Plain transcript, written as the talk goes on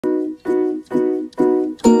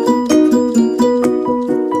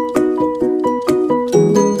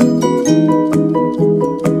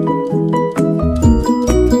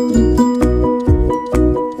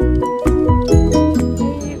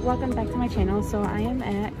Hello, so I am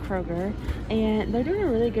at Kroger and they're doing a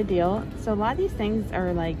really good deal. So a lot of these things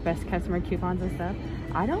are like best customer coupons and stuff.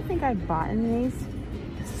 I don't think I've bought in these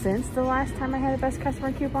since the last time I had a best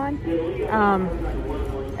customer coupon.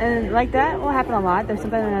 And like that will happen a lot. There's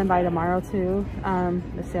something I'm gonna buy tomorrow too.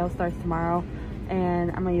 The sale starts tomorrow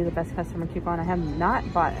and I'm gonna use a best customer coupon. I have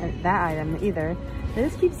not bought that item either. They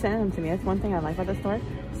just keep sending them to me. That's one thing I like about the store.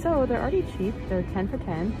 So they're already cheap. They're 10 for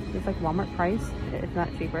 10. It's like Walmart price, if not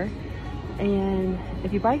cheaper. And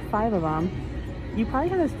if you buy 5 of them, you probably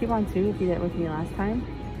have this coupon too if you did it with me last time.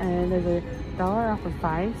 And there's $1 off of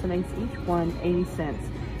 5, so it makes each one 80 cents.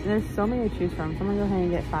 And there's so many to choose from, so I'm gonna go ahead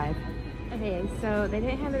and get 5. Okay, so they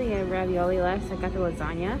didn't have any ravioli left, so I got the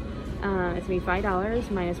lasagna. It's gonna be $5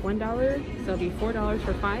 minus $1, so it'll be $4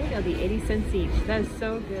 for 5. It'll be 80 cents each. That is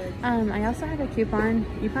so good. I also have a coupon.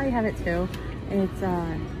 You probably have it too. It's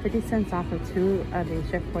 50 cents off of 2 of the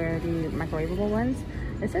Chefware, the microwaveable ones.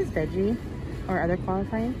 It says veggie or other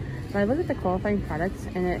qualifying, but I looked at the qualifying products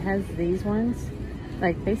and it has these ones,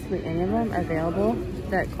 like basically any of them available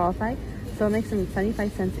that qualify. So it makes them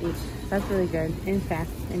 75 cents each. So that's really good and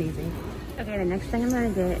fast and easy. Okay, the next thing I'm gonna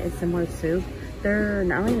get is some more soup. They're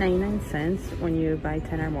not only 99 cents when you buy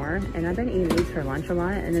 10 or more, and I've been eating these for lunch a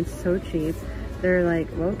lot and it's so cheap. They're like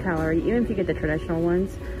low calorie, even if you get the traditional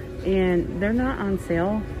ones. And they're not on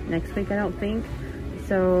sale next week, I don't think.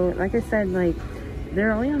 So like I said, like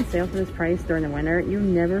they're only on sale for this price during the winter. You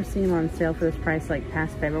never see them on sale for this price like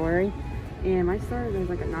past February. And my store, there's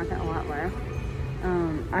like not that a lot left.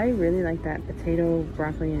 I really like that potato,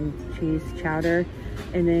 broccoli, and cheese chowder.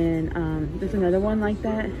 And then there's another one like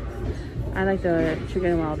that. I like the chicken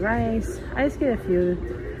and wild rice. I just get a few.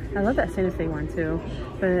 I love that Santa Fe one too,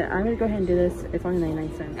 but I'm gonna go ahead and do this. It's only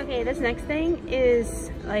 99 cents. Okay, this next thing is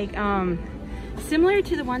like similar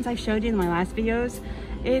to the ones I showed you in my last videos.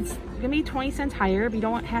 It's gonna be 20 cents higher, but you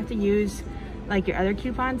don't have to use like your other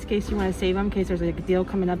coupons in case you want to save them, in case there's a deal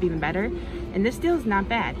coming up even better. And this deal is not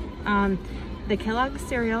bad. The Kellogg's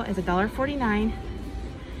cereal is $1.49,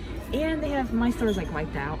 and they have, my store's like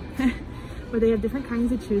wiped out, but they have different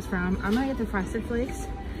kinds to choose from. I'm gonna get the Frosted Flakes.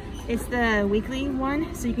 It's the weekly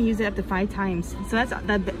one, so you can use it up to 5 times. So that's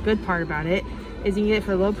the good part about it, is you can get it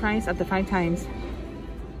for a low price up to 5 times.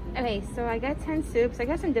 Okay, so I got 10 soups. I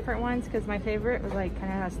got some different ones because my favorite was like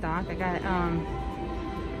kind of out of stock. I got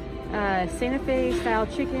Santa Fe style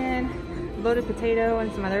chicken, loaded potato,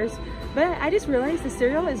 and some others. But I just realized the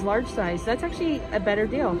cereal is large size. So that's actually a better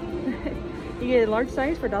deal. You get a large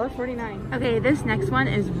size for $1.49. Okay, this next one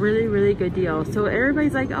is really good deal. So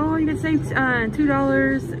everybody's like, oh, you can save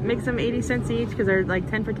 $2, makes them 80 cents each because they're like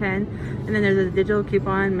 10 for 10. And then there's a digital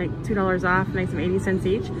coupon, make $2 off, makes them 80 cents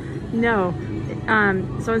each. No.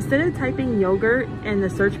 So instead of typing yogurt in the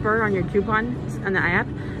search bar on your coupons on the app,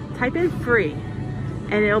 type in free.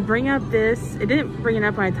 And it'll bring up this. It didn't bring it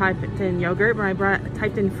up when I typed in yogurt, but I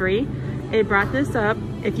typed in free. It brought this up.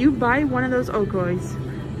 If you buy one of those Okois,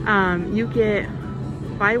 you get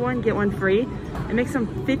buy one get one free. It makes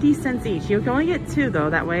them 50 cents each. You can only get 2 though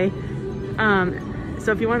that way.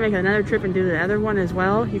 So if you want to make another trip and do the other one as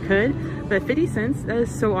well, you could. But 50 cents, that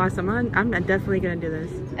is so awesome. I'm definitely gonna do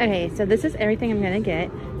this. Okay, so this is everything I'm gonna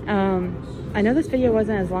get. I know this video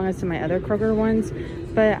wasn't as long as some of my other Kroger ones,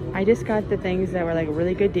 but I just got the things that were like a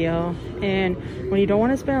really good deal. And when you don't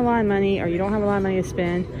want to spend a lot of money, or you don't have a lot of money to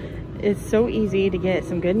spend, it's so easy to get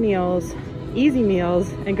some good meals, easy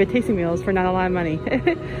meals, and good tasting meals for not a lot of money.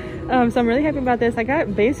 So I'm really happy about this. I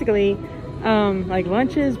got basically like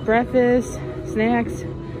lunches, breakfast, snacks,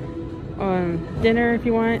 dinner if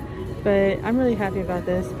you want, but I'm really happy about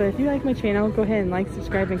this. But if you like my channel, go ahead and like,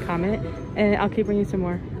 subscribe, and comment, and I'll keep bringing you some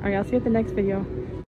more. All right, I'll see you at the next video.